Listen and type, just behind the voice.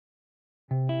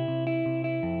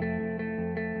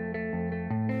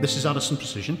This is Addison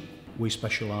Precision. We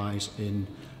specialise in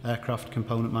aircraft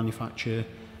component manufacture,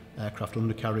 aircraft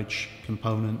undercarriage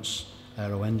components,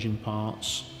 aero engine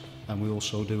parts, and we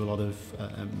also do a lot of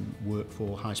work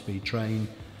for high-speed train.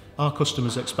 Our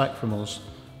customers expect from us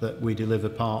that we deliver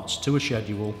parts to a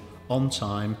schedule, on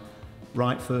time,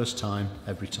 right first time,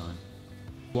 every time.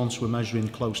 Once we're measuring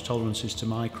close tolerances to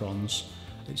microns,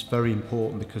 it's very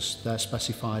important because they're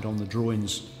specified on the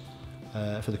drawings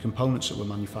for the components that we're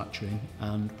manufacturing,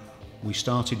 and we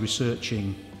started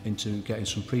researching into getting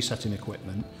some presetting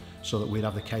equipment so that we'd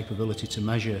have the capability to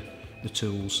measure the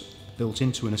tools built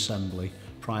into an assembly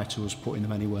prior to us putting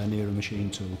them anywhere near a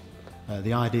machine tool.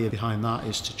 The idea behind that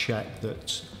is to check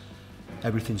that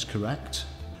everything's correct.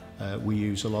 We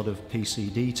use a lot of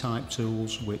PCD type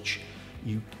tools which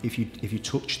if you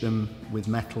touch them with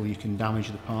metal you can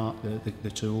damage the part,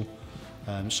 the tool.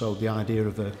 So the idea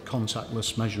of a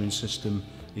contactless measuring system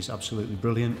is absolutely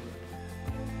brilliant.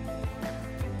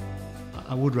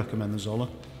 I would recommend the ZOLLER.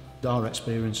 Our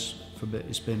experience for a bit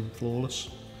has been flawless.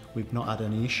 We've not had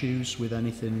any issues with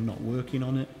anything not working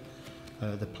on it.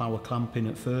 The power clamping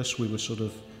at first we were sort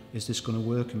of, is this going to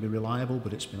work and be reliable,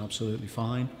 but it's been absolutely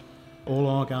fine. All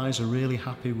our guys are really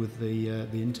happy with the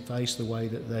interface, the way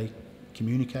that they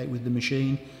communicate with the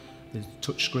machine, the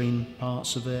touchscreen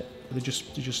parts of it. They're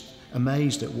just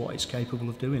amazed at what it's capable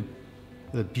of doing.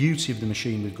 The beauty of the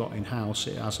machine we've got in-house,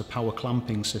 it has a power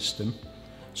clamping system.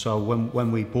 So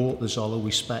when we bought the ZOLLER,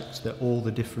 we spec'd that all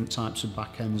the different types of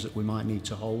back ends that we might need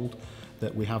to hold,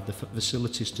 that we have the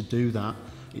facilities to do that.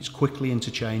 It's quickly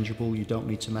interchangeable, you don't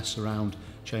need to mess around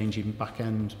changing back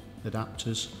end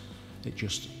adapters. It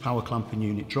just, power clamping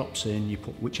unit drops in, you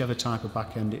put whichever type of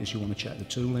back end it is you want to check the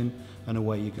tool in, and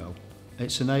away you go.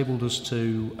 It's enabled us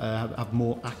to have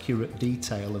more accurate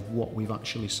detail of what we've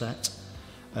actually set.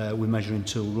 We're measuring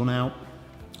tool run out.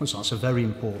 So that's a very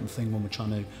important thing when we're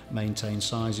trying to maintain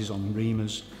sizes on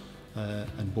reamers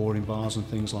and boring bars and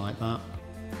things like that.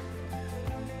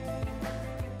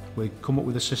 We've come up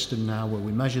with a system now where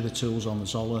we measure the tools on the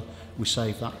ZOLLER, we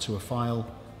save that to a file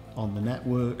on the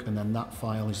network, and then that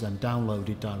file is then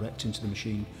downloaded direct into the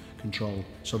machine control.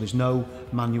 So there's no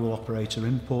manual operator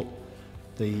input.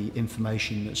 The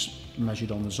information that's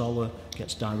measured on the ZOLLER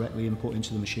gets directly input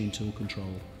into the machine tool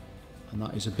control, and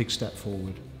that is a big step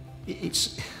forward.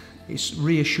 It's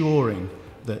reassuring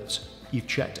that you've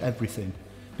checked everything,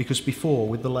 because before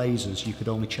with the lasers you could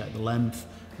only check the length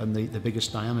and the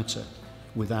biggest diameter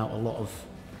without a lot of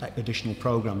additional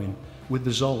programming. With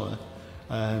the ZOLLER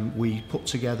we put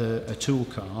together a tool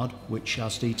card which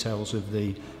has details of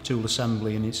the tool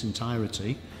assembly in its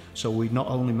entirety, so we're not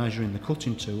only measuring the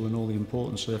cutting tool and all the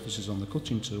important surfaces on the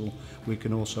cutting tool, we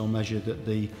can also measure that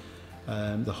the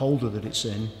holder that it's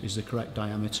in is the correct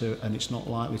diameter and it's not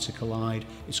likely to collide.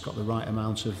 It's got the right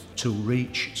amount of tool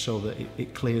reach so that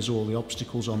it clears all the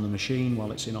obstacles on the machine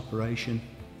while it's in operation.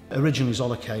 Originally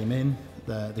ZOLLER came in,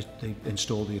 they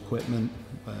installed the equipment,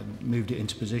 moved it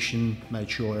into position, made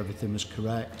sure everything was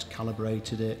correct,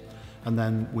 calibrated it, and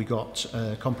then we got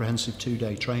a comprehensive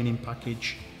 2-day training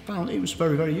package. Found it was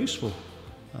very, very useful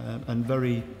and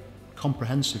very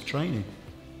comprehensive training.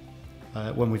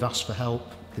 When we've asked for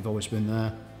help, they've always been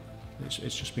there. It's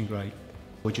just been great.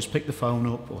 We just pick the phone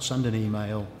up or send an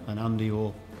email and Andy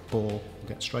or Paul will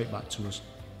get straight back to us.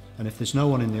 And if there's no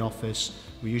one in the office,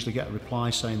 we usually get a reply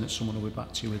saying that someone will be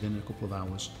back to you within a couple of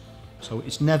hours. So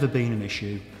it's never been an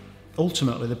issue.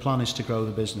 Ultimately, the plan is to grow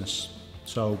the business.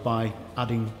 So by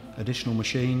adding additional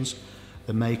machines,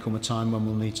 there may come a time when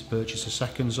we'll need to purchase a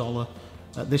second ZOLLER.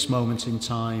 At this moment in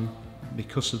time,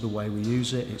 because of the way we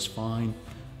use it, it's fine.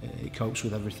 It copes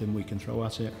with everything we can throw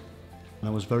at it. And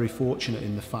I was very fortunate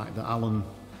in the fact that Alan,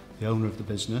 the owner of the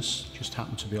business, just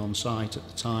happened to be on site at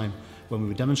the time when we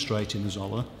were demonstrating the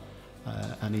ZOLLER,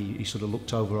 and he sort of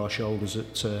looked over our shoulders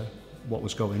at what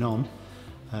was going on,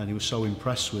 and he was so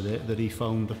impressed with it that he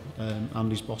phoned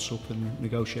Andy's boss up and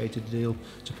negotiated a deal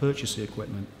to purchase the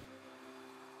equipment.